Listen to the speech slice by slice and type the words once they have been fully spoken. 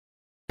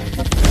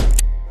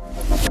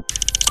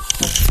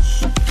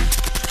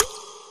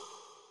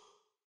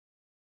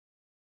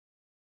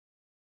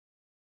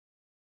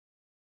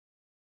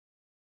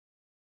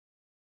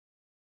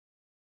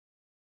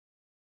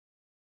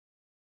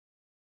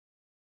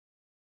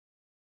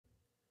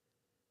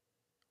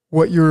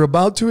What you're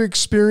about to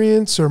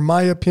experience are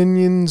my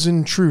opinions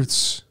and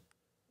truths.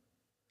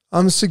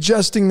 I'm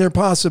suggesting they're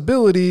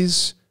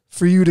possibilities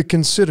for you to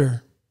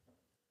consider,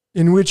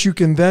 in which you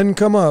can then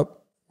come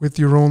up with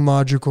your own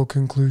logical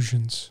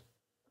conclusions.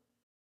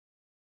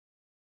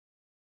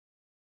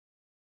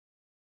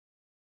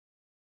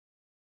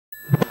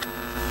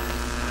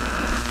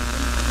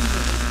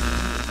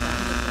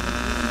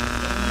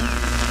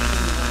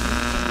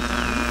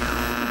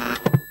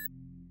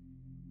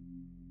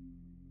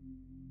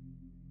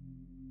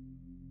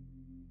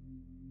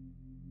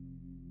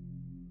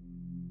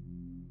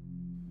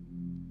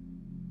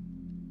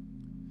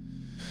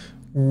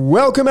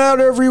 Welcome out,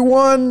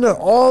 everyone,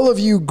 all of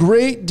you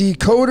great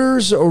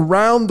decoders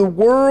around the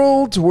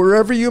world,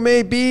 wherever you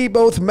may be,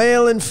 both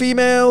male and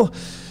female.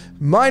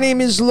 My name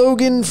is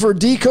Logan for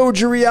Decode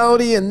Your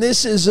Reality, and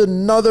this is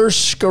another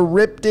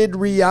scripted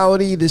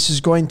reality. This is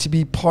going to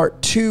be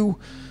part 2,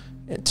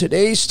 and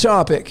today's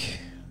topic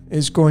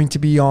is going to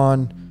be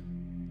on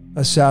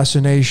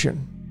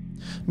assassination.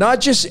 Not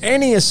just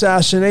any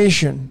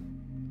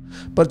assassination,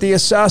 but the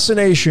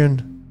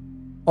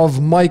assassination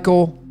of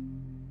Michael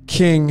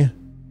King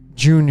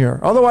Jr.,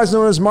 otherwise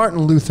known as Martin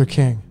Luther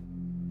King.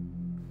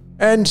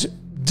 And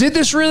did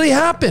this really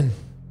happen?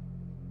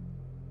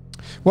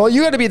 Well,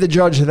 you got to be the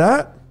judge of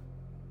that.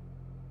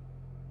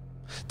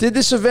 Did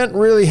this event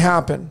really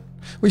happen?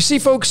 We see,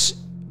 folks,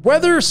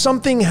 whether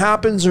something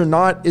happens or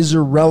not is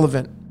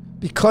irrelevant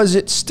because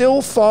it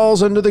still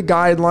falls under the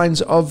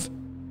guidelines of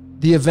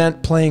the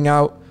event playing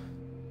out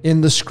in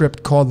the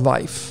script called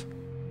life.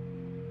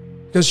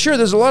 Because sure,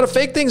 there's a lot of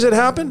fake things that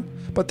happen,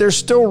 but they're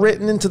still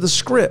written into the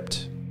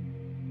script.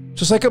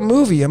 Just like a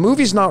movie. A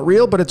movie's not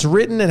real, but it's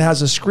written, it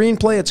has a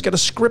screenplay, it's got a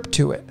script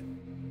to it.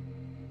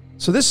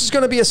 So this is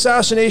going to be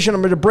assassination.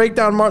 I'm going to break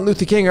down Martin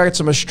Luther King. I got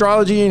some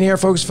astrology in here,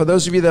 folks. For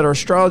those of you that are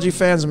astrology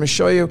fans, I'm going to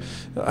show you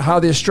how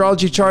the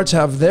astrology charts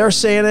have their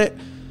say in it.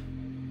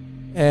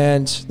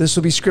 And this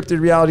will be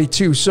scripted reality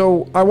too.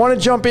 So I want to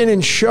jump in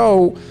and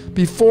show,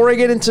 before I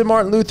get into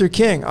Martin Luther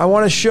King, I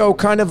want to show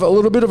kind of a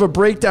little bit of a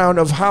breakdown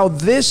of how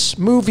this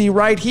movie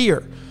right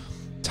here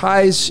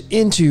ties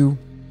into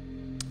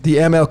the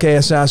MLK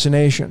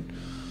assassination.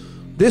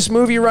 This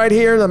movie right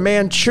here, the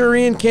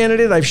Manchurian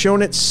Candidate, I've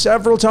shown it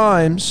several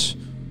times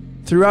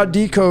throughout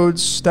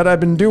decodes that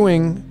I've been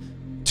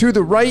doing. To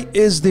the right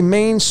is the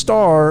main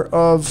star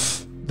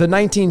of the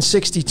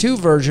 1962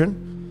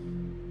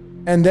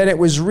 version. And then it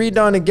was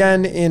redone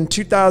again in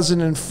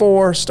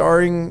 2004,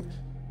 starring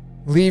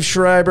Liev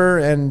Schreiber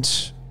and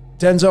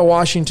Denzel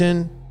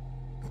Washington.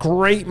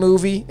 Great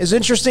movie. It's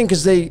interesting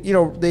because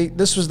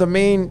this was the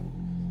main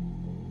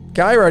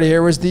guy right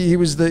here. He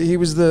was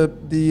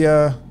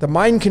the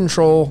mind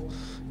control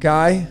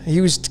guy.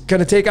 He was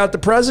gonna take out the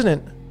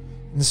president.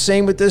 And the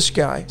same with this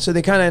guy. So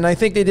they kind of, and I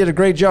think they did a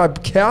great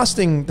job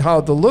casting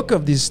how the look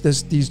of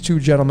these two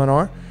gentlemen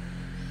are.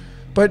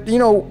 But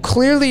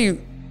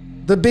clearly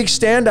the big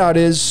standout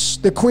is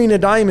the Queen of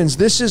Diamonds.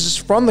 This is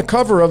from the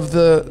cover of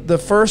the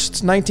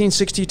first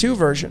 1962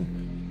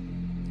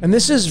 version. And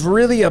this is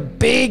really a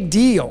big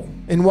deal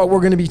in what we're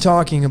going to be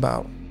talking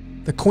about.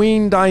 The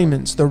Queen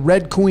Diamonds, the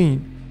Red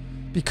Queen.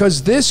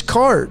 Because this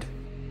card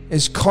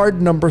is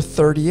card number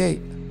 38.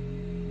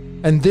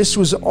 And this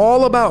was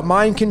all about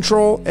mind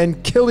control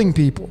and killing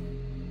people.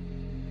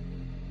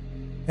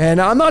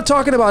 And I'm not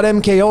talking about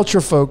MK Ultra,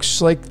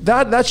 folks. Like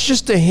that's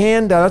just a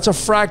handout. That's a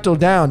fractal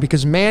down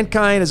because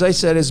mankind, as I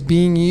said, is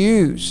being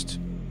used.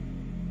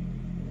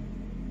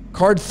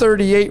 Card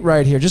 38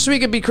 right here. Just so we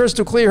can be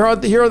crystal clear,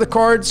 here are the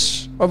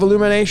cards of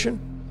Illumination.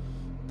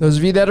 Those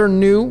of you that are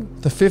new,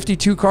 the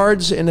 52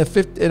 cards in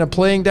a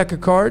playing deck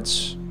of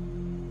cards.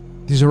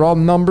 These are all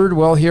numbered.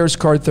 Well, here's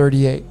card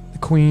 38, the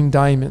Queen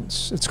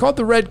Diamonds. It's called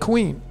the Red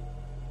Queen.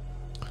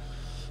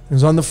 It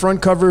was on the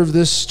front cover of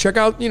this. Check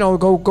out,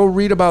 go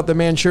read about the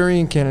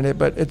Manchurian Candidate,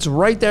 but it's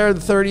right there,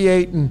 the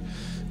 38, and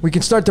we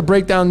can start to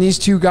break down these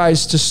two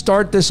guys to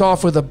start this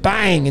off with a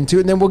bang, and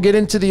then we'll get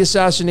into the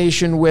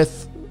assassination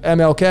with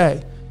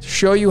MLK to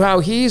show you how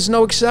he's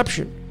no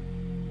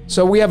exception.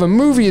 So we have a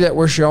movie that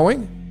we're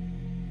showing.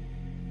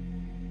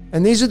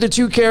 And these are the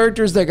two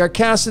characters that got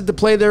casted to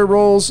play their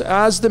roles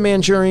as the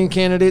Manchurian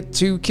Candidate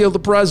to kill the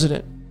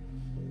president.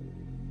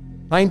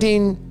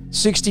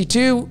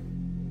 1962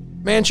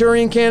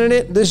 Manchurian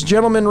Candidate, this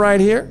gentleman right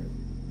here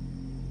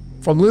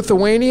from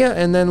Lithuania,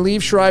 and then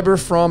Liev Schreiber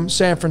from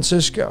San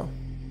Francisco.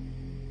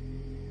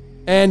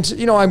 And,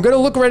 I'm going to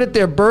look right at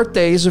their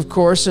birthdays, of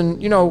course,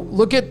 and,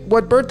 look at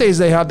what birthdays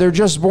they have. They're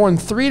just born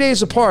 3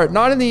 days apart,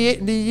 not in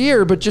the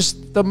year, but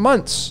just the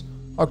months,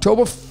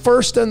 October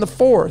 1st and the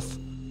 4th.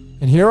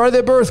 And here are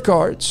their birth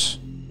cards.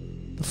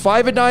 The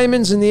 5 of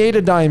Diamonds and the 8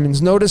 of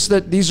Diamonds. Notice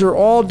that these are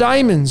all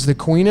diamonds. The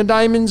Queen of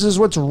Diamonds is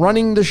what's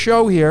running the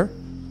show here.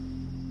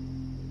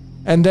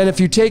 And then if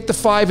you take the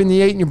 5 and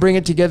the 8 and you bring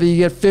it together, you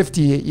get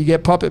 58. You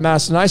get Puppet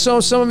Master. And I saw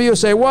some of you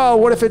say, well,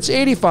 what if it's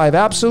 85?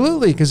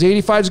 Absolutely, because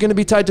 85 is going to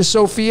be tied to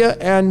Sophia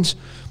and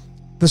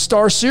the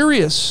star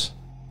Sirius,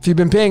 if you've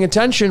been paying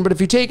attention. But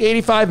if you take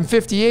 85 and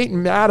 58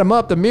 and add them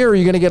up, the mirror,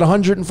 you're going to get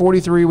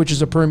 143, which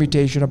is a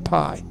permutation of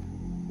pi.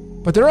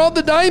 But they're all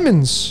the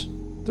diamonds.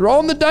 They're all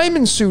in the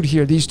diamond suit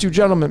here, these two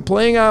gentlemen,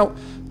 playing out,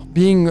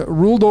 being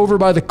ruled over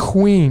by the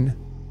queen.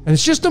 And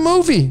it's just a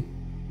movie.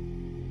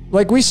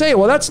 Like we say,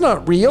 well, that's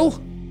not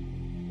real.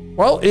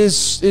 Well,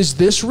 is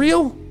this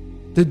real?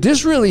 Did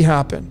this really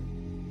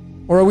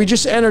happen? Or are we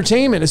just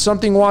entertainment? Is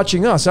something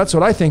watching us? That's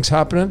what I think's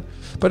happening.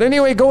 But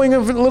anyway, going a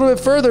little bit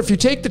further, if you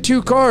take the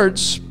two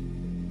cards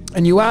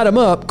and you add them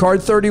up,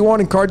 card 31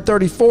 and card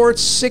 34,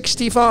 it's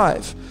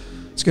 65.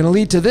 It's going to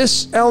lead to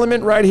this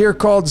element right here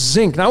called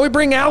zinc. Now we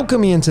bring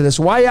alchemy into this.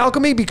 Why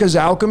alchemy? Because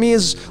alchemy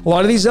is a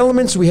lot of these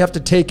elements we have to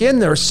take in.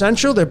 They're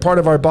essential. They're part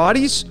of our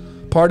bodies,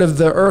 part of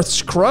the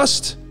earth's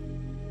crust,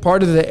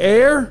 part of the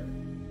air.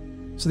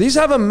 So these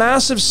have a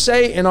massive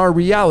say in our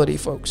reality,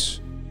 folks.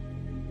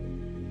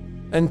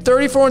 And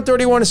 34 and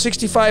 31 to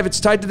 65,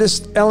 it's tied to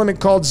this element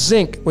called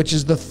zinc, which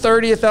is the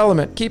 30th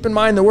element. Keep in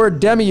mind the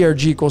word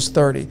demiurge equals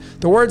 30.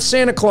 The word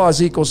Santa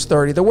Claus equals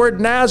 30. The word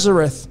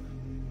Nazareth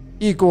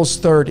equals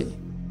 30.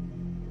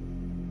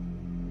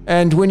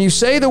 And when you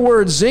say the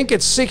word zinc,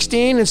 it's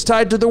 16. It's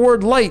tied to the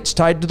word light. It's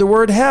tied to the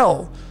word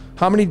hell.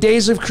 How many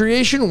days of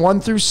creation?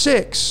 1 through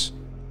 6.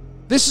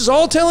 This is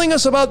all telling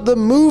us about the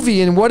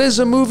movie. And what does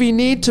a movie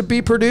need to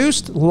be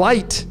produced?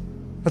 Light.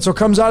 That's what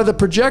comes out of the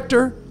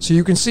projector, so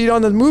you can see it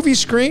on the movie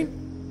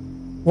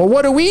screen. Well,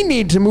 what do we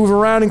need to move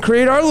around and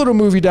create our little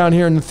movie down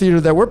here in the theater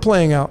that we're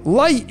playing out?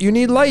 Light. You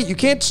need light. You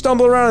can't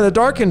stumble around in the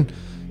dark and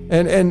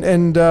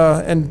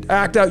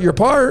act out your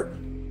part.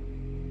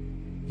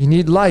 You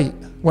need light.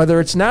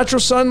 Whether it's natural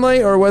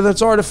sunlight or whether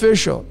it's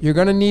artificial, you're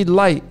going to need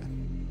light.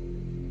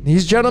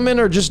 These gentlemen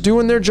are just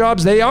doing their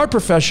jobs. They are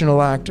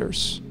professional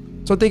actors.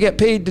 That's what they get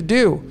paid to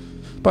do.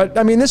 But,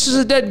 I mean, this is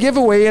a dead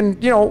giveaway,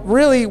 and, you know,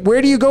 really,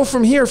 where do you go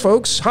from here,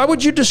 folks? How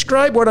would you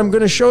describe what I'm going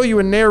to show you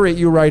and narrate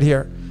you right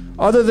here?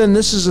 Other than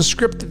this is a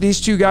script that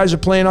these two guys are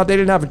playing out. They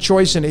didn't have a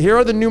choice in it. Here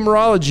are the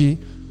numerology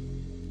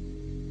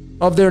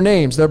of their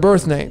names, their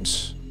birth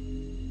names.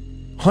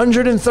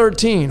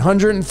 113.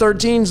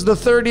 113 is the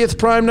 30th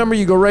prime number.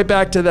 You go right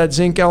back to that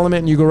zinc element,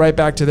 and you go right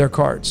back to their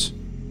cards.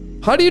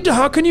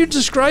 How can you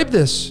describe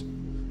this?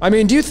 I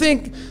mean, do you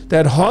think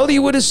that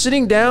Hollywood is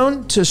sitting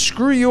down to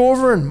screw you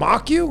over and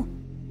mock you?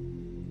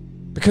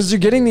 Because they're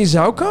getting these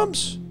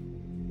outcomes?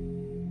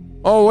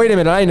 Oh, wait a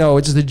minute, I know.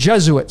 It's the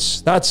Jesuits.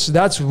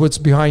 That's what's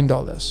behind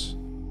all this.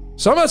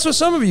 That's what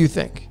some of you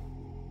think.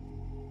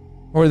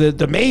 Or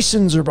the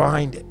Masons are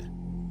behind it.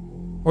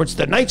 Or it's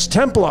the Knights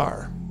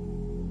Templar.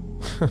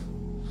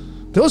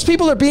 Those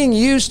people are being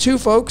used too,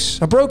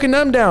 folks. I've broken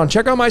them down.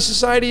 Check out my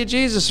Society of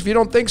Jesus if you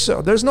don't think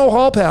so. There's no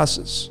hall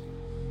passes.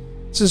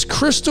 This is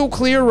crystal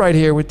clear right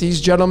here with these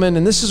gentlemen,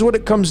 and this is what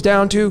it comes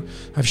down to.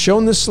 I've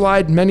shown this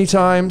slide many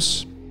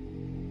times.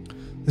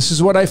 This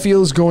is what I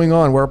feel is going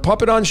on. We're a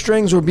puppet on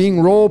strings. We're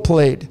being role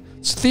played.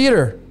 It's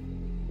theater.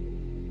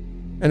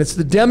 And it's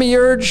the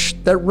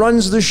demiurge that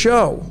runs the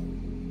show.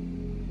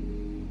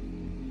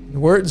 The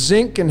word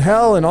zinc and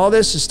hell and all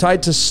this is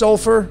tied to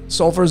sulfur.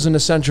 Sulfur is an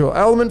essential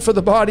element for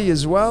the body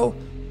as well.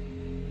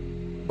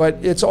 But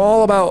it's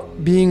all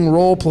about being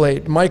role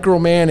played,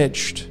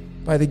 micromanaged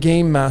by the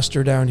game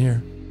master down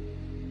here.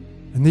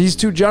 And these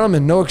two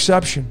gentlemen, no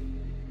exception.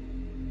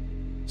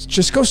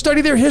 Just go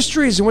study their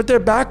histories and what their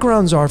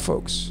backgrounds are,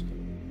 folks.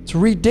 It's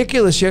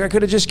ridiculous. I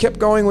could have just kept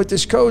going with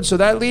this code. So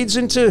that leads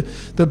into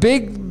the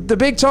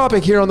big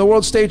topic here on the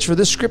world stage for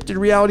this scripted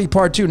reality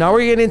part 2. Now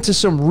we're getting into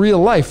some real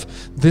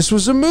life. This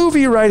was a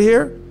movie right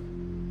here.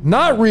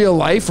 Not real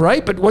life,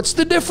 right? But what's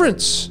the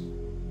difference?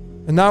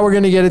 And now we're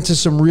going to get into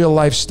some real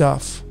life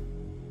stuff.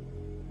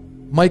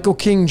 Michael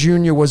King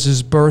Jr. was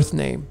his birth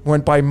name.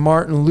 Went by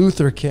Martin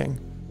Luther King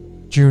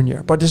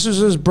Jr. But this is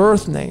his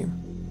birth name.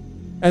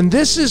 And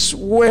this is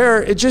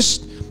where it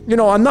just, you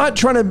know, I'm not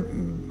trying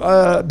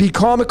to be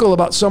comical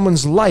about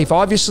someone's life.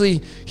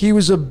 Obviously, he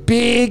was a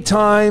big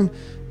time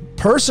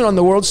person on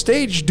the world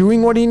stage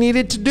doing what he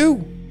needed to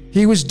do.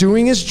 He was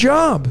doing his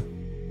job.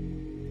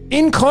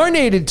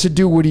 Incarnated to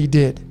do what he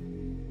did.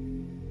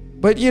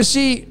 But you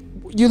see,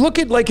 you look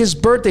at like his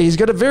birthday. He's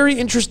got a very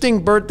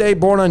interesting birthday,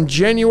 born on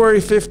January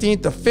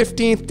 15th, the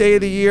 15th day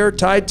of the year,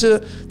 tied to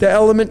the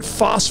element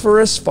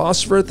phosphorus.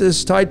 Phosphorus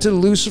is tied to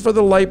Lucifer,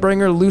 the light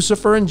bringer.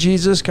 Lucifer and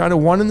Jesus, kind of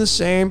one and the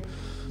same.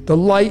 The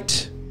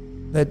light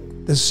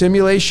that the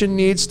simulation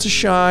needs to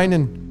shine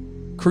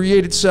and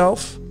create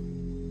itself.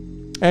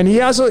 And he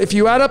has, if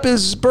you add up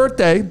his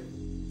birthday,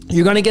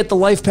 you're going to get the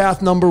life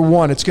path number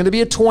 1. It's going to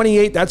be a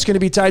 28. That's going to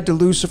be tied to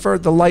Lucifer,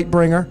 the light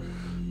bringer.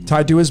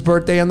 Tied to his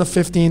birthday on the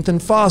 15th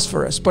and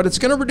phosphorus. But it's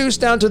going to reduce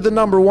down to the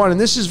number 1. And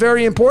this is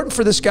very important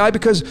for this guy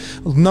because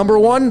number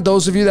 1,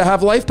 those of you that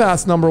have life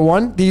path number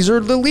 1, these are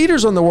the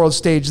leaders on the world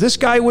stage. This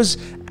guy was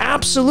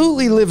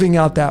absolutely living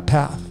out that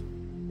path.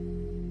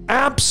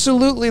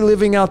 Absolutely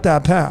living out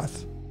that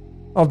path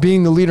of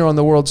being the leader on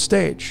the world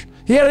stage.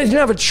 He didn't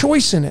have a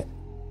choice in it.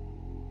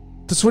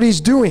 That's what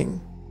he's doing.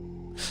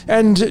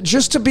 And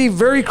just to be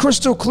very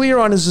crystal clear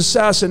on his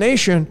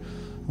assassination,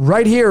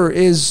 right here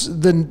is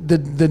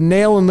the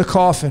nail in the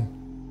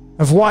coffin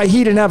of why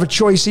he didn't have a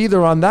choice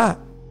either on that.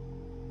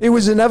 It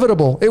was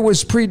inevitable. It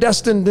was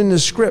predestined in the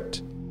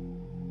script.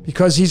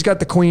 because he's got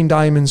the Queen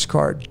Diamonds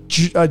card.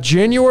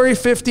 January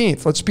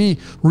 15th. Let's be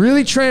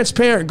really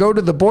transparent. Go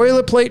to the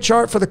boilerplate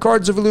chart for the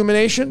cards of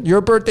illumination. Your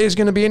birthday is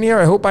going to be in here.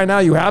 I hope by now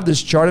you have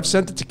this chart. I've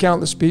sent it to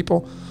countless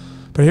people.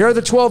 But here are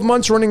the 12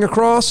 months running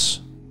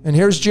across. And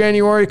here's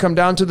January. Come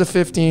down to the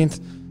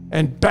 15th.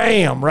 And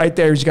bam, right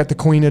there, he's got the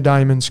Queen of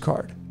Diamonds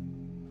card.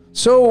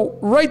 So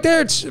right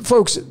there,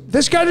 folks,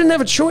 this guy didn't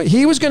have a choice.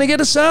 He was going to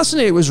get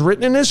assassinated. It was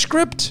written in his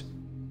script.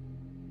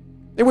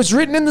 It was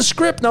written in the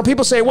script. Now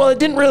people say, well, it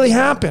didn't really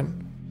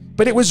happen,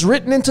 but it was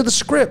written into the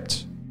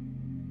script.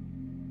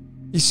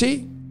 You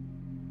see?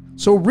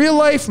 So real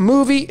life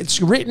movie,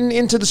 it's written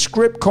into the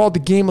script called The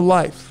Game of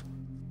Life.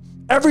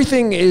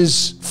 Everything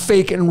is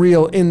fake and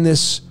real in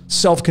this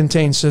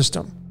self-contained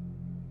system.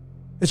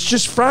 It's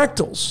just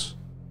fractals.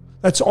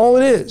 That's all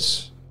it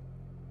is.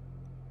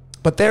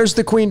 But there's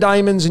the Queen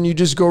Diamonds, and you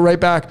just go right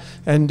back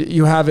and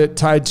you have it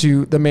tied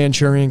to the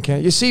Manchurian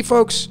Candidate. You see,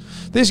 folks,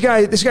 this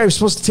guy was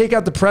supposed to take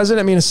out the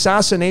president. I mean,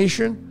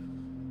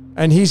 assassination,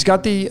 and he's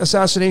got the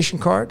assassination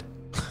card.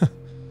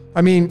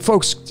 I mean,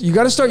 folks, you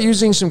got to start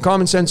using some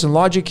common sense and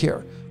logic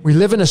here. We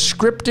live in a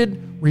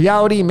scripted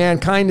reality.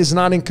 Mankind is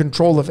not in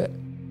control of it.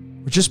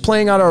 We're just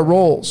playing out our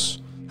roles.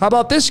 How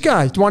about this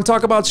guy? Do you want to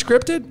talk about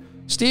scripted?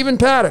 Stephen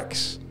Paddock,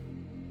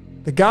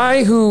 the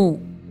guy who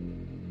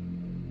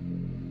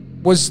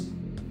was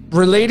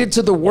related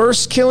to the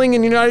worst killing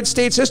in United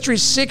States history.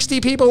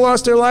 60 people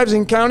lost their lives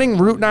and counting.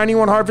 Route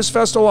 91 Harvest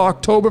Festival,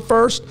 October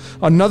 1st.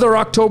 Another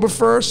October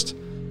 1st.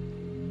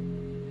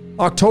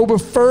 October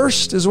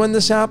 1st is when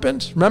this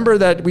happened. Remember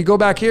that we go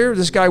back here.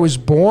 This guy was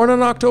born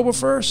on October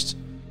 1st.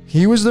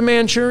 He was the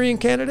Manchurian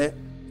Candidate.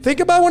 Think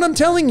about what I'm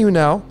telling you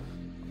now.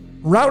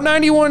 Route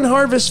 91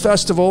 Harvest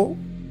Festival.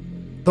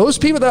 Those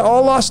people that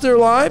all lost their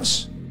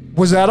lives,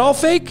 was that all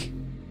fake?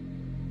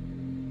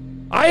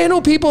 I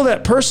know people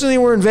that personally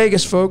were in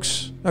Vegas,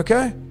 folks,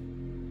 okay?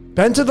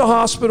 Been to the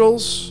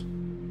hospitals.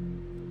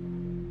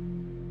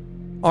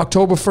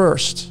 October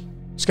 1st.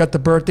 He's got the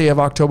birthday of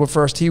October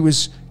 1st. He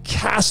was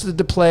casted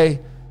to play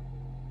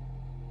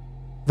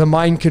the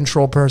mind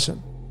control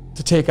person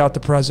to take out the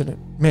president.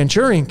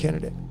 Manchurian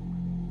Candidate.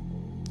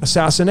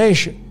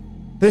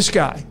 Assassination. This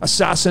guy,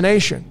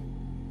 assassination.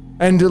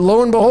 And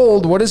lo and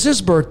behold, what is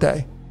his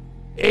birthday?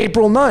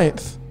 April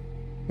 9th.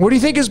 What do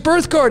you think his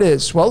birth card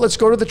is? Well, let's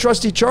go to the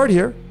trusty chart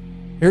here.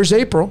 Here's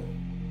April.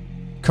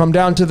 Come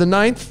down to the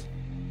 9th.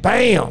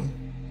 Bam!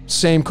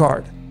 Same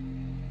card.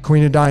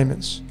 Queen of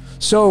Diamonds.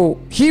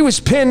 So he was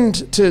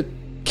pinned to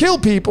kill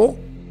people.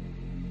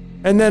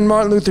 And then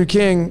Martin Luther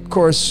King, of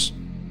course,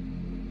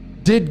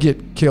 did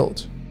get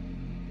killed.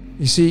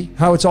 You see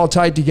how it's all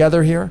tied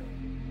together here?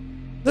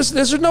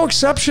 There's no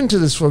exception to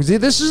this, folks.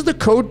 This is the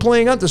code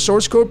playing out, the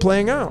source code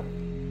playing out.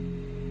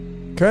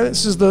 Okay,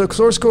 this is the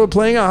source code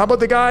playing out. How about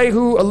the guy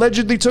who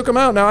allegedly took him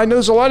out? Now, I know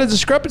there's a lot of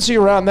discrepancy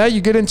around that.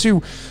 You get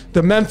into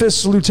the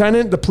Memphis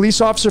lieutenant, the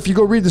police officer. If you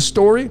go read the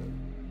story,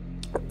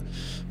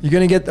 you're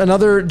going to get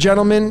another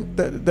gentleman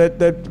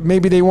that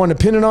maybe they want to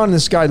pin it on.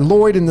 This guy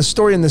Lloyd in the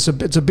story, and it's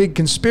a big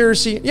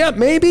conspiracy. Yeah,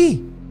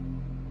 maybe.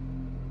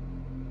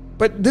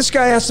 But this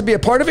guy has to be a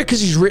part of it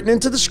because he's written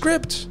into the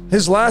script.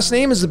 His last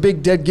name is the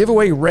big dead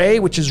giveaway, Ray,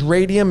 which is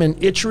radium and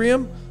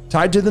yttrium,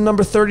 tied to the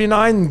number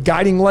 39,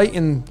 guiding light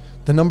in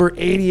the number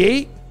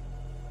 88.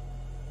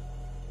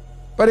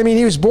 But I mean,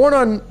 he was born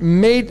on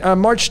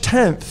March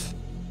 10th.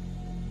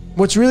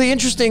 What's really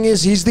interesting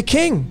is he's the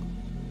king.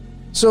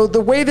 So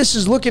the way this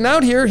is looking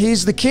out here,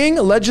 he's the king,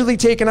 allegedly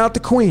taking out the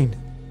queen.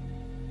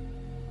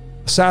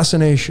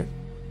 Assassination.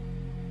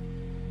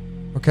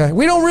 Okay,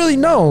 we don't really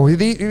know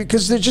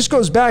because it just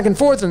goes back and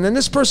forth, and then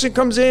this person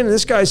comes in and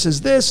this guy says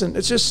this, and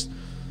it's just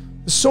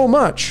so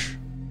much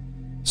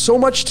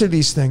to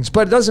these things.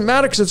 But it doesn't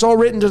matter because it's all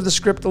written to the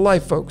script of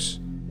life, folks.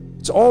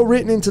 It's all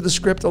written into the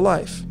script of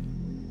life.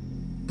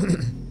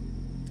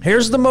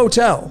 Here's the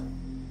motel.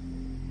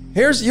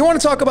 You want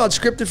to talk about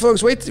scripted,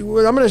 folks? Wait,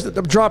 I'm going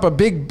to drop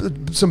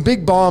some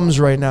big bombs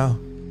right now.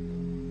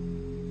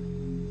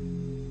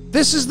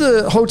 This is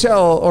the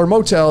hotel or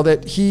motel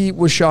that he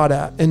was shot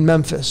at in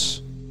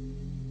Memphis.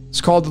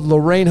 It's called the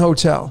Lorraine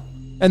Hotel.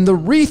 And the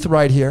wreath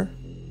right here,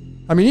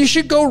 I mean, you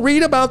should go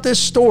read about this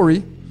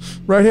story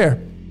right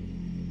here.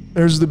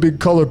 There's the big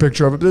color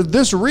picture of it.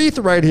 This wreath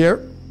right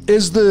here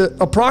is the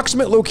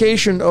approximate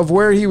location of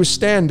where he was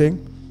standing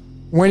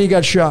when he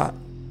got shot.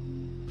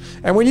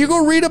 And when you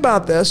go read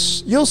about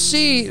this, you'll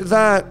see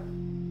that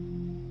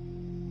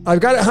I've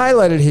got it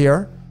highlighted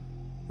here.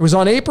 It was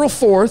on April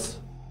 4th.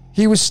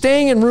 He was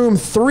staying in room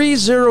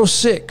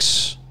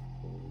 306.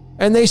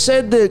 And they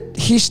said that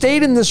he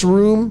stayed in this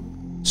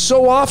room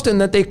so often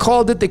that they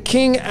called it the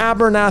King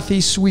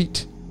Abernathy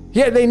Suite.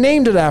 Yeah, they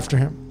named it after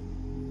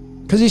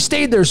him because he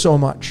stayed there so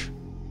much.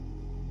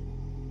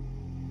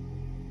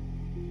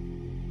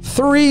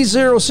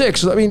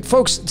 306. I mean,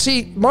 folks,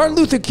 see, Martin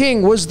Luther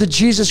King was the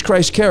Jesus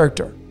Christ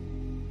character.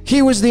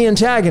 He was the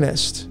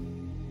antagonist.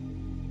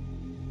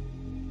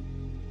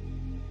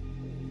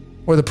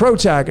 Or the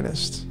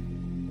protagonist.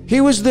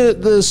 He was the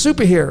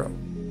superhero.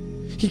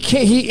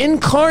 He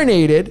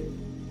incarnated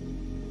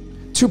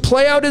to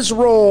play out his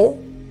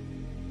role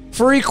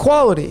for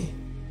equality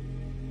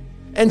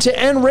and to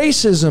end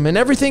racism and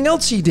everything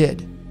else he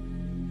did.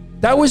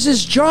 That was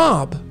his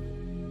job.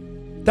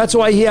 That's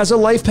why he has a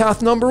life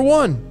path number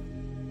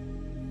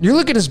 1. You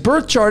look at his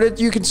birth chart,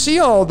 you can see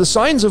all the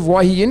signs of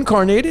why he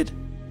incarnated.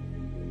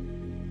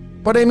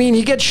 But I mean,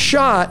 he gets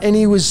shot and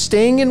he was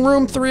staying in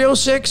room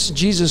 306.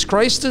 Jesus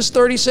Christ is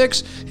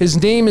 36.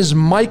 His name is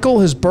Michael,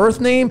 his birth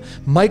name,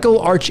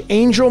 Michael,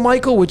 Archangel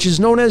Michael, which is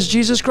known as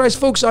Jesus Christ.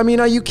 Folks, I mean,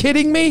 are you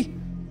kidding me?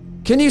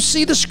 Can you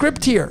see the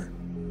script here?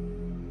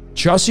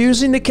 Just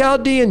using the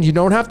Chaldean. You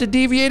don't have to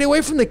deviate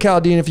away from the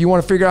Chaldean if you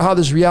want to figure out how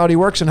this reality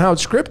works and how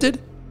it's scripted.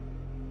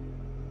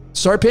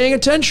 Start paying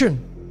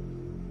attention.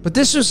 But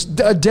this is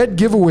a dead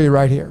giveaway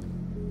right here.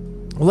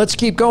 Well, let's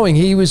keep going.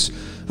 He was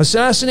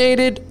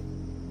assassinated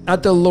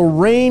at the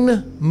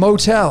Lorraine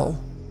Motel,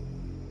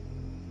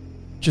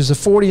 which is a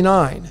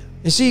 49.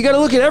 You see, you got to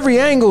look at every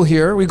angle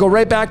here. We go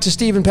right back to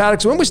Stephen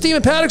Paddock. When was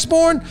Stephen Paddock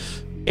born?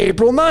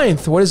 April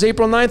 9th. What is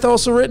April 9th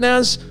also written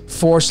as?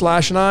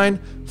 4/9,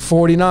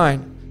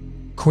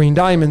 49. Queen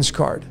Diamonds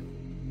card.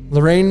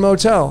 Lorraine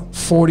Motel,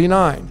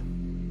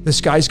 49. This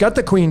guy's got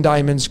the Queen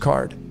Diamonds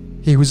card.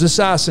 He was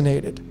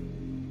assassinated.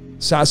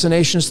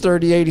 Assassination's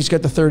 38. He's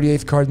got the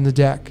 38th card in the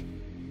deck.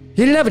 He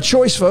didn't have a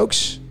choice,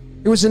 folks.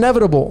 It was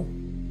inevitable.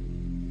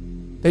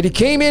 That he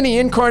came in, he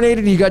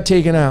incarnated, he got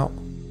taken out.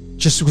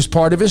 Just was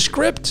part of his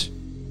script.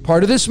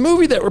 Part of this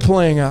movie that we're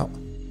playing out.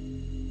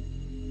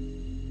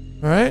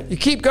 All right? You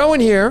keep going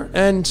here,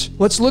 and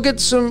let's look at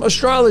some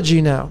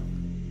astrology now.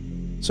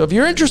 So if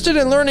you're interested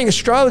in learning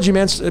astrology,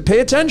 man, pay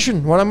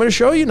attention what I'm going to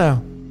show you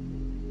now.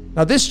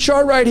 Now, this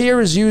chart right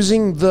here is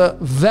using the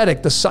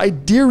Vedic, the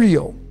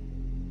sidereal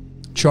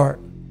chart.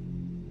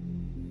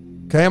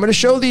 Okay, I'm going to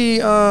show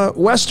the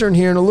Western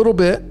here in a little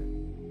bit.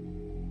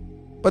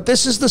 But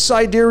this is the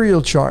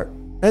sidereal chart.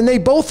 And they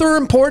both are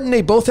important.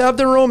 They both have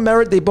their own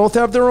merit. They both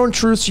have their own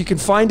truths. You can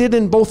find it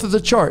in both of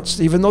the charts,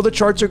 even though the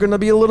charts are going to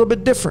be a little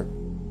bit different.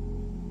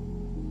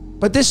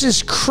 But this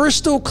is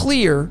crystal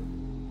clear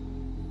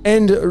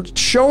and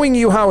showing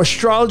you how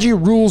astrology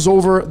rules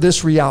over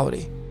this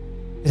reality.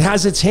 It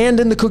has its hand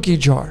in the cookie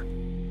jar.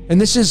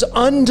 And this is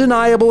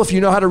undeniable if you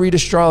know how to read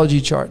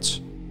astrology charts.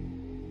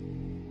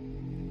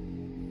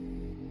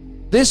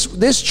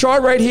 This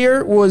chart right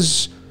here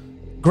was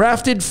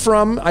grafted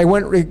from, I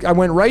went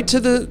right to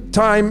the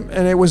time,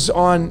 and it was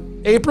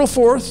on April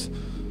 4th,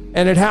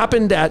 and it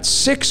happened at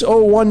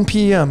 6:01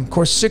 p.m. Of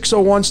course,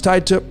 6:01's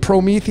tied to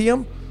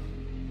Prometheum.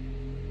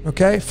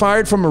 Okay,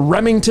 fired from a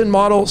Remington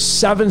model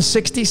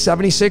 760,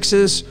 76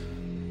 is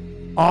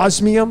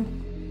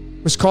osmium.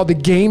 It was called the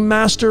Game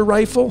Master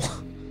rifle.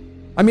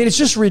 I mean, it's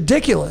just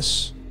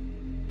ridiculous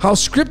how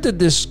scripted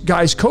this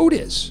guy's code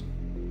is.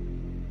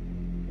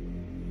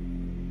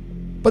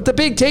 But the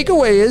big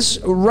takeaway is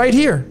right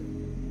here.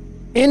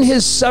 In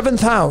his 7th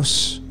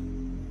house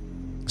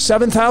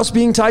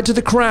being tied to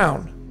the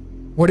crown.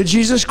 What did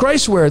Jesus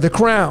Christ wear? The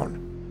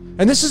crown.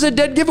 And this is a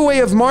dead giveaway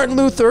of Martin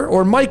Luther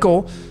or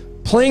Michael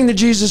playing the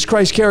Jesus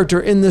Christ character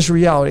in this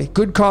reality.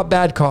 Good cop,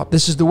 bad cop.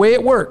 This is the way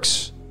it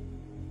works.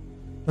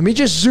 Let me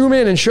just zoom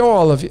in and show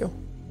all of you.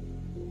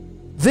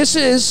 This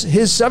is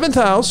his 7th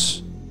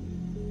house.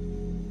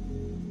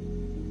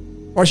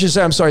 Or I should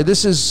say, I'm sorry,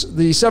 this is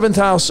the 7th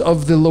house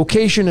of the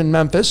location in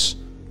Memphis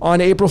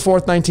on April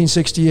 4th,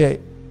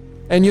 1968.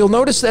 And you'll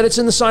notice that it's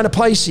in the sign of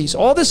Pisces.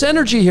 All this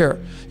energy here.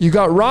 You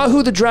got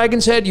Rahu, the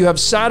dragon's head. You have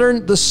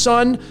Saturn, the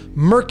sun,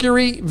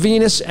 Mercury,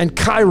 Venus, and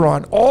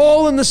Chiron.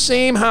 All in the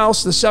same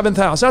house, the 7th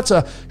house. That's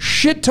a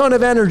shit ton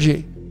of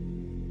energy.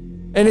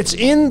 And it's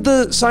in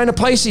the sign of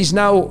Pisces.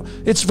 Now,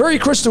 it's very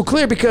crystal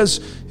clear because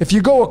if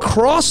you go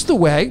across the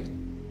way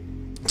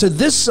to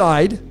this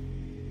side,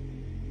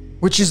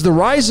 which is the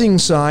rising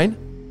sign,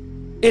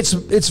 it's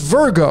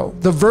Virgo,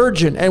 the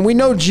virgin. And we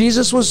know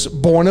Jesus was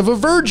born of a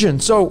virgin.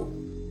 So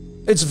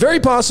it's very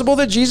possible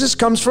that Jesus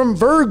comes from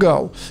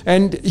Virgo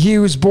and he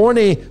was born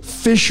a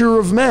fisher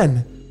of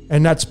men.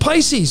 And that's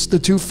Pisces, the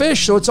 2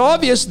 fish. So it's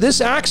obvious this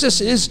axis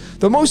is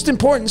the most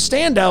important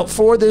standout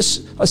for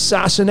this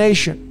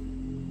assassination.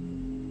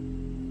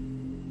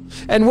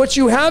 And what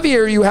you have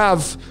here, you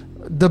have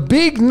the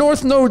big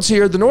north nodes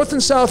here, the north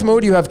and south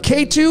node. You have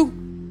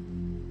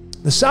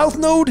K2, the south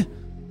node,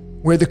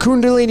 where the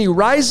Kundalini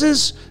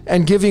rises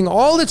and giving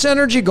all its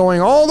energy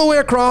going all the way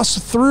across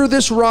through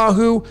this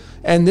Rahu.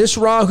 And this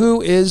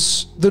Rahu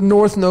is the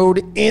north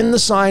node in the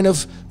sign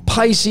of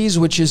Pisces,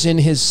 which is in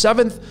his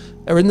 7th,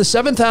 or in the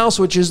 7th house,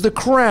 which is the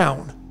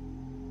crown.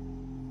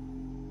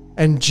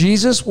 And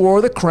Jesus wore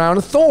the crown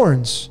of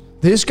thorns.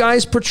 This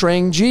guy's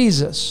portraying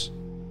Jesus.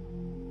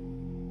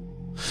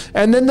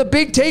 And then the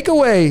big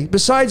takeaway,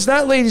 besides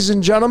that, ladies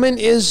and gentlemen,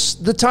 is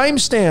the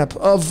timestamp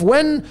of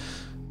when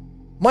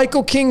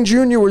Michael King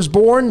Jr. was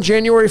born,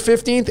 January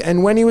 15th,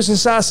 and when he was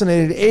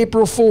assassinated,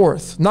 April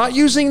 4th. Not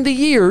using the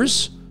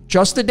years,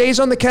 just the days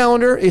on the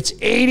calendar. It's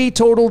 80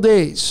 total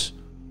days.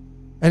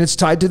 And it's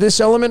tied to this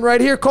element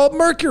right here called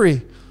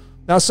Mercury.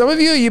 Now, some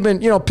of you, you've been,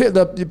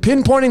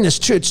 pinpointing this,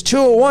 it's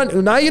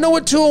 201. Now you know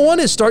what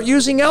 201 is. Start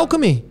using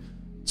alchemy.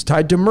 It's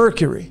tied to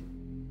Mercury.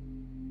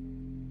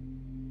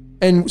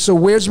 And so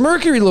where's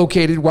Mercury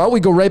located? Well, we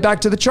go right back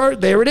to the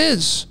chart. There it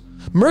is.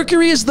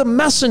 Mercury is the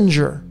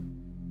messenger.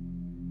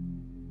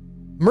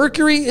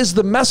 Mercury is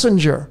the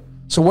messenger.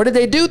 So what did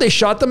they do? They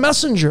shot the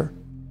messenger.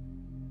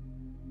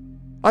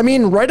 I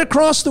mean, right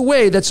across the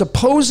way that's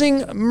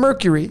opposing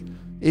Mercury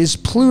is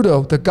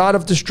Pluto, the god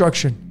of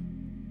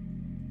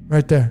destruction.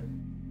 Right there.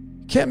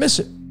 Can't miss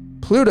it.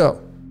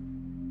 Pluto.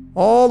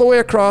 All the way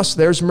across,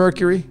 there's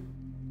Mercury.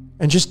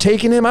 And just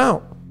taking him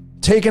out.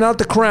 Taking out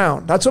the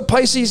crown. That's what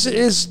Pisces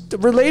is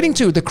relating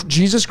to. The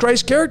Jesus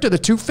Christ character, the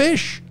two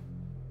fish.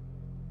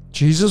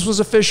 Jesus was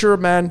a fisher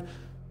of men.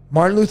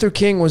 Martin Luther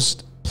King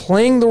was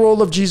playing the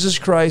role of Jesus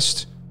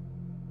Christ.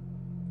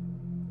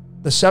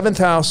 The seventh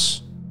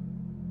house,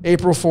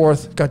 April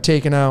 4th, got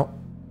taken out.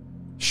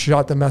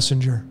 Shot the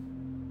messenger.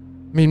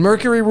 I mean,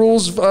 Mercury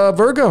rules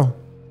Virgo.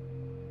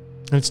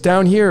 And it's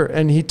down here,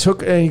 and he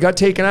got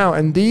taken out.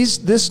 And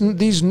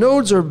these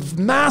nodes are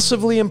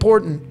massively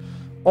important,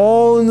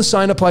 all in the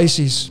sign of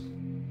Pisces,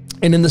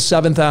 and in the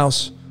seventh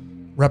house,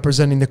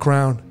 representing the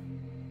crown.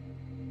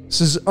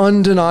 This is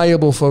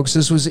undeniable, folks.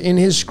 This was in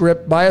his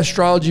script by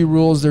astrology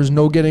rules. There's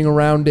no getting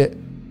around it.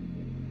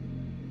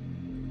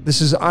 This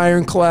is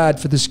ironclad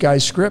for this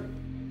guy's script.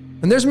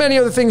 And there's many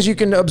other things you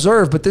can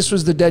observe, but this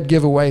was the dead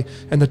giveaway,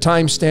 and the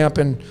timestamp,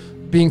 and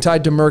being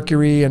tied to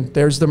Mercury, and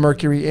there's the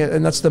Mercury,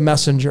 and that's the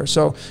messenger.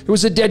 So it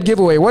was a dead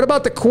giveaway. What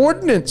about the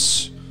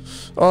coordinates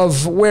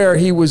of where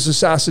he was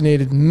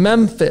assassinated?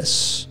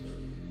 Memphis,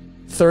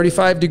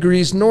 35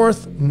 degrees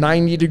north,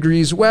 90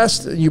 degrees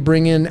west. You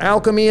bring in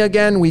alchemy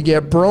again, we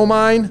get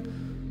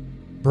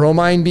bromine.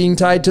 Bromine being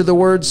tied to the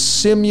word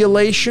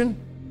simulation.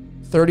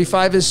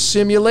 35 is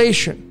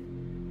simulation.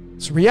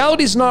 So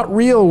reality is not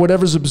real,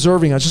 whatever's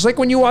observing us. Just like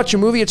when you watch a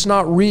movie, it's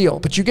not real,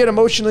 but you get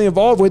emotionally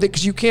involved with it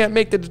because you can't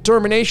make the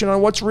determination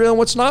on what's real and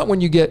what's not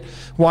when you get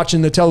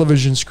watching the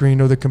television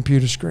screen or the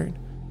computer screen.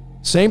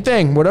 Same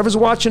thing. Whatever's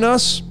watching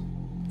us,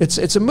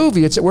 it's a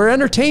movie. We're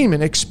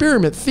entertainment,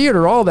 experiment,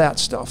 theater, all that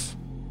stuff.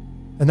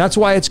 And that's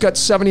why it's got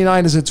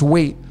 79 as its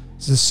weight.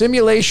 So the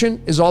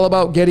simulation is all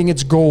about getting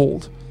its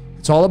gold.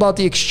 It's all about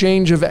the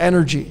exchange of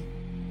energy.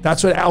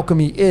 That's what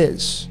alchemy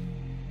is.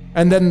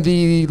 And then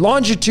the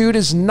longitude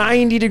is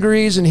 90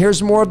 degrees, and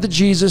here's more of the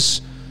Jesus.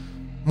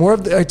 More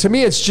of the, to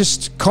me, it's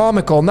just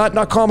comical.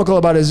 Not comical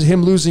about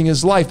him losing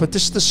his life, but the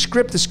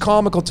script is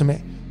comical to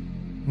me.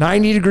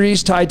 90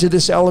 degrees tied to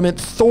this element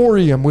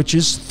thorium, which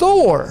is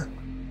Thor.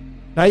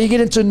 Now you get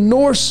into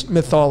Norse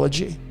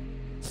mythology.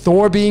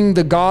 Thor being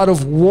the god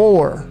of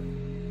war.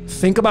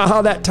 Think about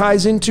how that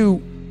ties into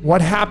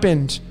what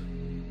happened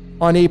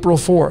on April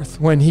 4th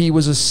when he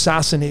was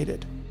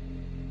assassinated.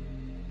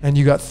 And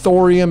you got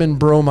thorium and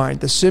bromine,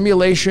 the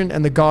simulation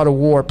and the god of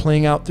war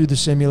playing out through the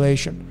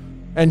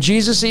simulation. And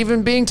Jesus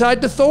even being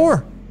tied to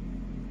Thor.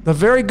 The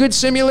very good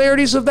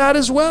similarities of that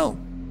as well.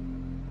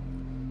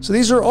 So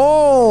these are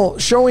all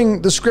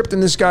showing the script in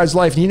this guy's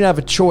life. He didn't have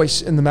a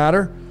choice in the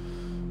matter.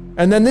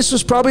 And then this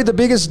was probably the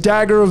biggest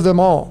dagger of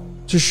them all,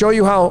 to show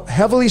you how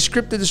heavily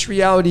scripted this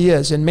reality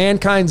is, and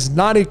mankind's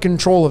not in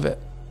control of it.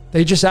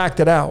 They just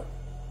act it out.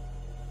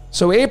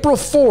 So April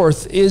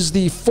 4th is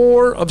the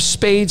 4 of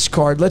Spades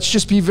card. Let's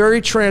just be very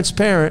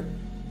transparent.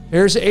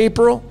 Here's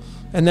April,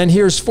 and then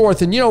here's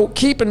 4th. And,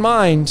 keep in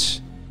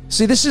mind,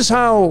 see, this is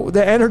how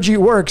the energy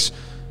works.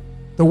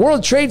 The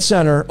World Trade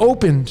Center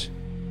opened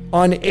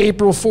on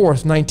April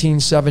 4th,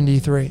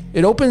 1973.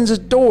 It opens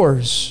its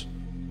doors.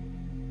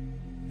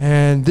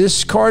 And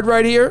this card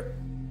right here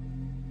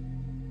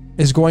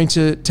is going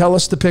to tell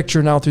us the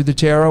picture now through the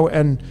tarot,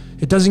 and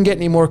it doesn't get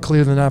any more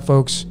clear than that,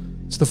 folks.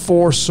 It's the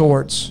 4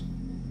 swords.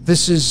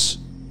 This is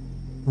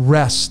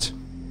rest,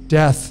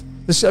 death.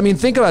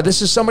 Think about it.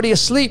 This is somebody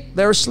asleep.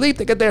 They're asleep.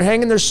 They're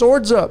hanging their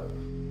swords up.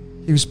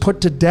 He was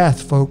put to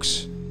death,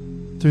 folks.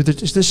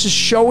 This is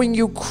showing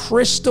you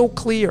crystal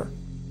clear.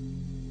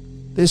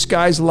 This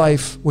guy's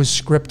life was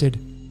scripted.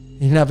 He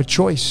didn't have a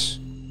choice.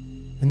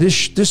 And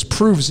this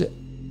proves it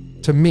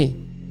to me.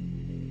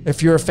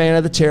 If you're a fan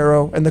of the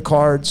tarot and the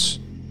cards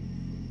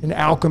and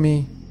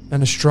alchemy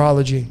and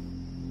astrology,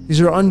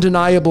 these are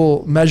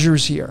undeniable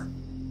measures here.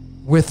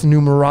 With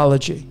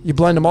numerology, you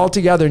blend them all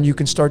together, and you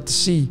can start to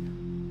see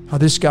how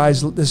this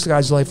guy's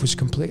life was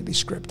completely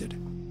scripted.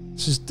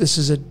 This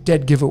is a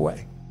dead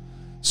giveaway.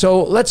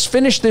 So let's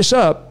finish this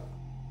up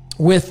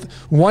with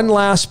one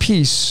last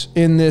piece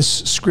in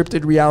this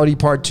scripted reality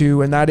part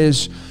 2, and that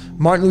is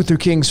Martin Luther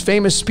King's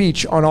famous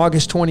speech on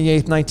August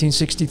 28th,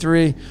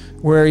 1963,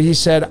 where he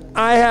said,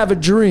 "I have a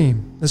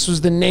dream." This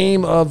was the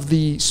name of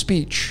the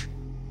speech.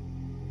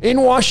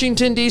 In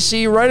Washington,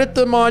 D.C., right at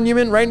the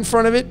monument, right in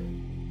front of it.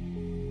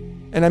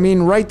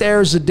 And right there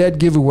is a dead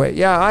giveaway.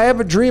 Yeah, I have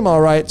a dream, all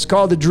right. It's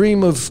called the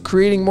dream of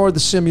creating more of the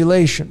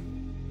simulation.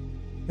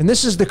 And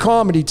this is the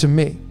comedy to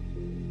me.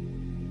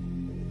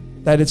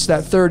 That it's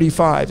that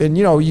 35. And,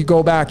 you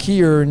go back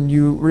here and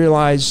you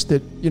realize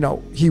that,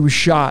 he was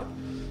shot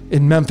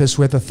in Memphis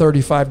with a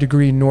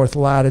 35-degree north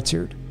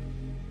latitude.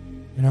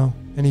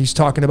 And he's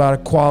talking about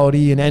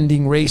equality and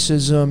ending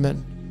racism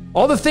and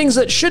all the things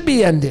that should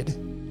be ended.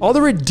 All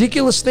the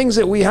ridiculous things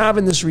that we have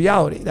in this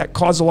reality that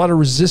cause a lot of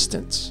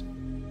resistance.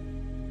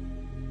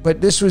 But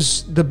this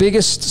was the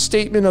biggest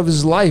statement of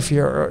his life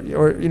here,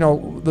 or you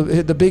know,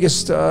 the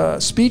biggest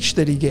speech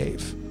that he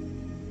gave.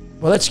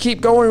 Well, let's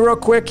keep going real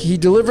quick. He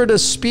delivered a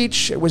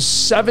speech. It was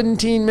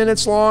 17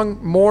 minutes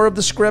long, more of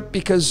the script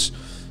because,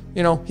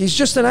 you know, he's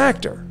just an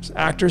actor.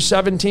 Actor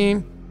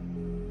 17.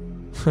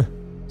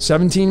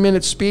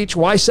 17-minute speech.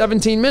 Why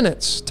 17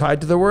 minutes?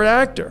 Tied to the word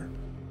actor.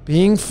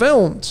 Being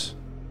filmed.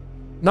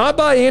 Not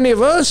by any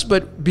of us,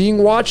 but being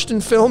watched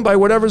and filmed by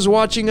whatever's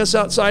watching us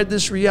outside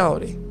this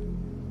reality.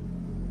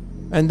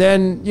 And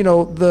then, you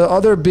know,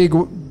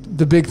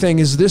 the big thing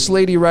is this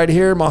lady right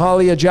here,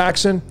 Mahalia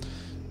Jackson.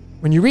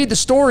 When you read the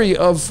story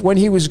of when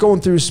he was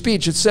going through his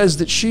speech, it says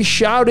that she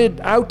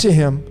shouted out to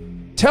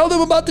him, "Tell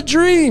them about the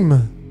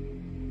dream."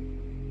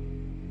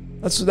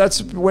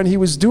 That's when he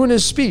was doing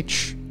his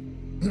speech.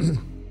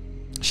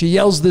 She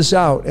yells this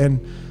out, and,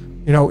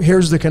 you know,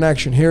 here's the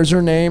connection. Here's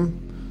her name.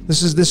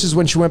 This is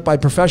when she went by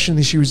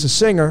professionally. She was a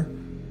singer.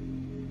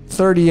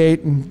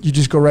 38, and you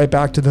just go right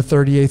back to the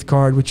 38th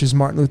card, which is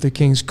Martin Luther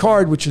King's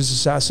card, which is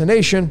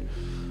assassination.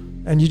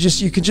 And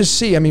you can just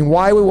see, I mean,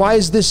 why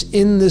is this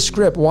in the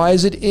script? Why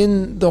is it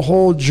in the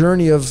whole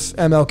journey of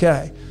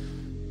MLK?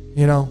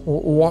 You know,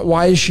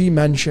 why is she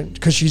mentioned?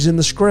 Because she's in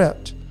the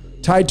script.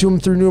 Tied to him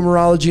through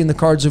numerology and the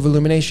cards of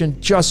illumination,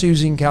 just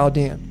using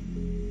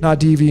Chaldean, not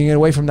deviating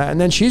away from that.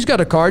 And then she's got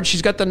a card.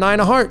 She's got the 9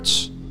 of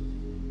hearts.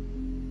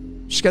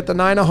 She's got the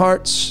 9 of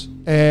hearts,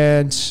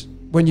 and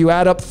when you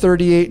add up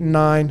 38 and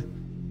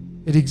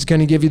 9, it's going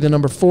to give you the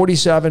number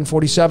 47.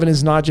 47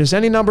 is not just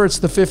any number, it's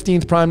the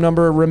 15th prime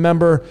number.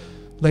 Remember,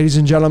 ladies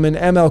and gentlemen,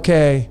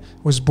 MLK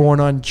was born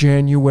on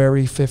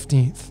January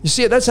 15th. You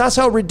see, that's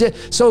how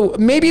ridiculous. So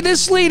maybe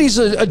this lady's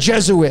a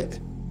Jesuit.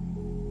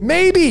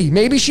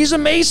 Maybe she's a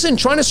Mason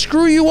trying to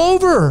screw you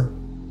over.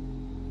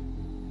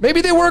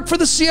 Maybe they work for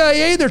the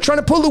CIA. They're trying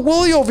to pull the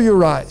woolly over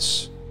your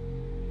eyes.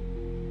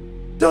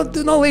 No,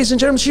 ladies and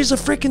gentlemen, she's a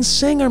freaking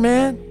singer,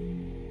 man.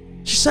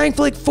 She sang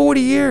for like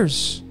 40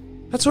 years.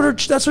 That's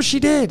what she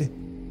did.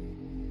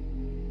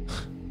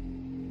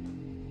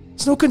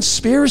 There's no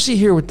conspiracy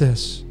here with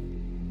this.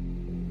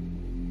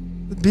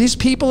 These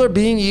people are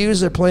being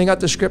used. They're playing out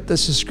the script.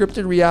 This is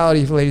scripted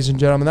reality, ladies and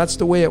gentlemen. That's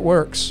the way it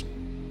works.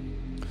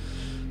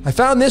 I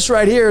found this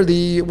right here,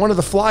 one of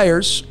the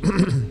flyers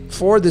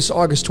for this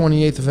August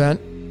 28th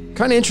event.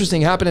 Kind of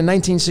interesting. Happened in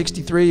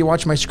 1963. You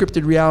watch my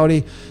scripted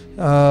reality,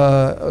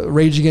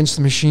 Rage Against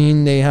the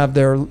Machine. They have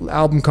their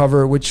album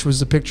cover, which was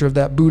the picture of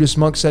that Buddhist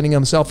monk setting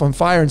himself on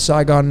fire in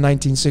Saigon in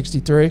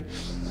 1963.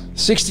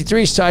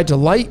 63 is tied to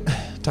light,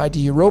 tied to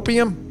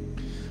europium,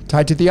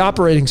 tied to the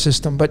operating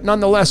system. But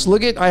nonetheless,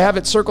 look at, I have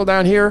it circled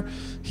down here.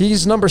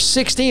 He's number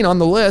 16 on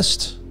the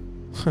list.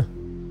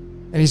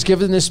 And he's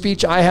given this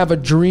speech, I have a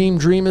dream.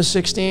 Dream is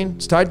 16.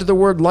 It's tied to the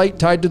word light,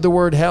 tied to the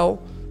word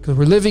hell, because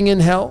we're living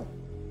in hell.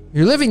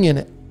 You're living in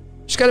it.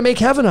 You just got to make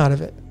heaven out of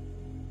it.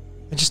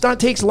 And just not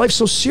take life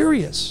so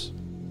serious.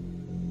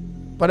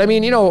 But I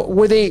mean, you know,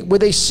 were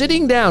they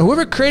sitting down?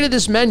 Whoever created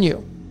this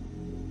menu,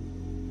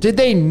 did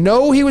they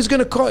know he was going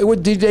to call?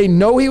 Did they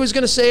know he was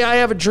going to say, I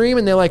have a dream?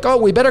 And they're like, oh,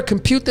 we better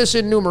compute this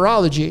in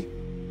numerology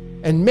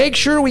and make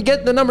sure we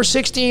get the number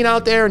 16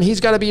 out there, and he's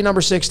got to be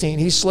number 16.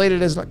 He's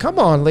slated as, come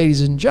on,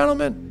 ladies and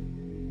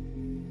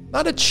gentlemen.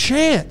 Not a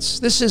chance.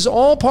 This is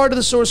all part of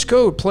the source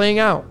code playing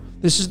out.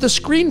 This is the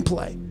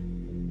screenplay.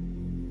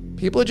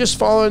 People are just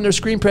following their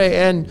screenplay.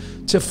 And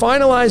to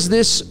finalize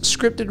this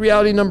scripted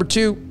reality number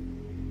 2,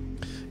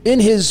 in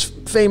his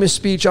famous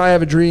speech, I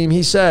Have a Dream,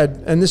 he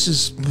said, and this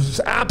is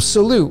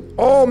absolute,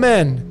 all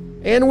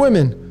men and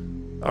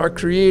women are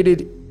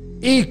created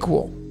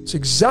equal. It's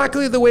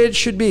exactly the way it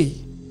should be.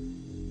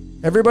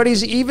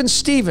 Everybody's even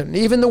Steven.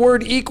 Even the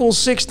word equals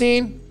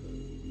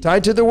 16,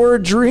 tied to the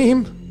word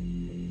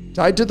dream,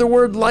 tied to the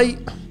word light.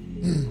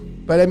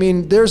 But I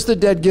mean, there's the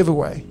dead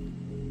giveaway.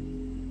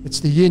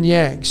 It's the yin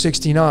yang,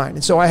 69.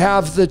 And so I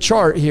have the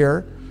chart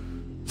here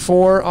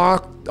for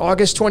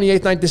August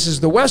 28th night. This is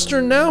the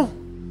Western now.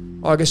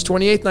 August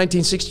 28th,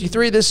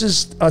 1963. This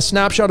is a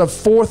snapshot of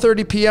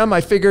 4:30 p.m. I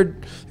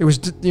figured it was,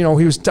 you know,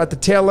 he was at the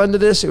tail end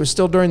of this. It was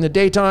still during the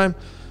daytime.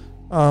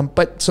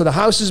 But so the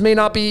houses may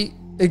not be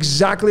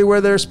exactly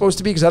where they're supposed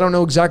to be, because I don't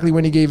know exactly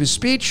when he gave his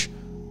speech,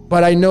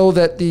 but I know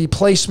that the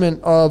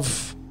placement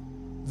of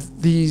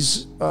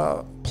these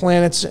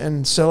planets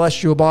and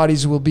celestial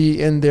bodies will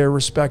be in their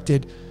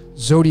respected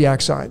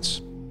zodiac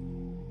signs.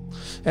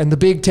 And the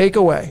big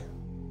takeaway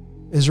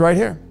is right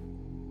here.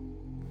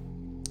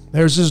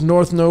 There's his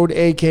North Node,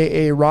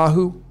 aka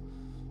Rahu,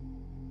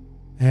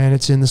 and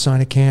it's in the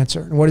sign of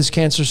Cancer. And what is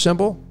Cancer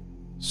symbol?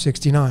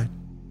 69.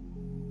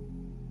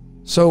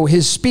 So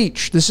his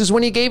speech, this is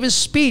when he gave his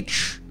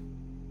speech.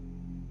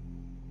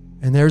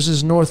 And there's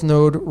his North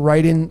Node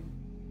right in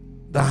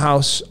the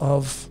house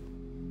of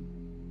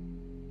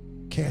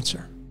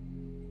Cancer,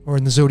 or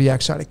in the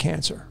zodiac sign of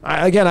Cancer.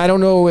 Again, I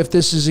don't know if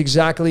this is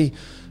exactly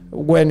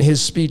when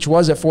his speech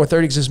was at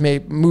 4:30, because this may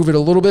move it a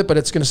little bit, but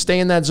it's going to stay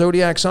in that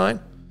zodiac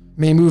sign.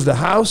 May move the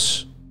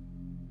house.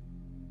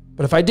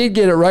 But if I did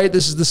get it right,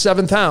 this is the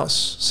 7th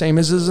house, same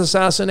as his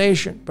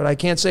assassination. But I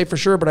can't say for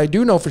sure, but I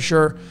do know for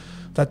sure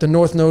that the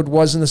North Node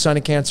was in the sign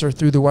of Cancer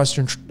through the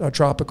Western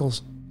tropical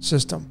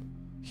system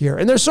here.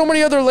 And there's so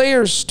many other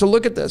layers to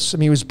look at this. I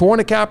mean, he was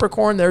born a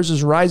Capricorn. There's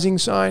his rising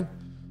sign.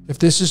 If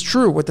this is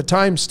true with the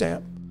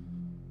timestamp.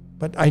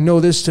 But I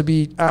know this to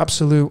be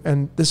absolute,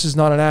 and this is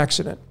not an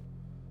accident.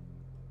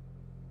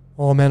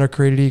 All men are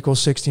created equal,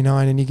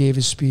 69, and he gave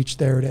his speech.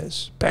 There it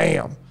is.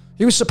 Bam.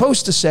 He was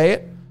supposed to say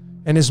it,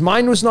 and his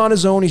mind was not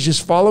his own. He's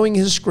just following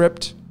his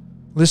script,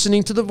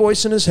 listening to the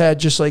voice in his head,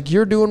 just like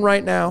you're doing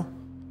right now.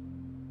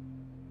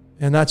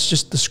 And that's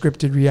just the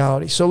scripted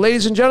reality. So,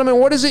 ladies and gentlemen,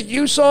 what is it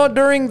you saw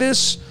during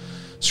this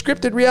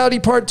scripted reality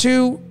part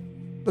 2?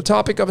 The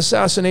topic of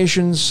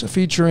assassinations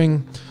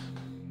featuring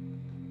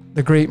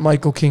the great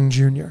Michael King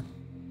Jr.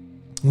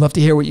 I'd love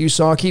to hear what you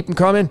saw. Keep them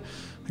coming.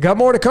 I got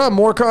more to come.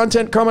 More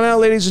content coming out,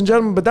 ladies and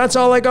gentlemen. But that's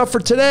all I got for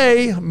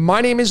today.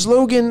 My name is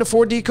Logan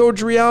for Decode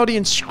Reality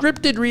and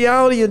Scripted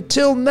Reality.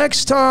 Until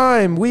next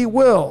time, we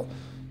will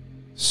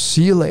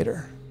see you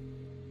later.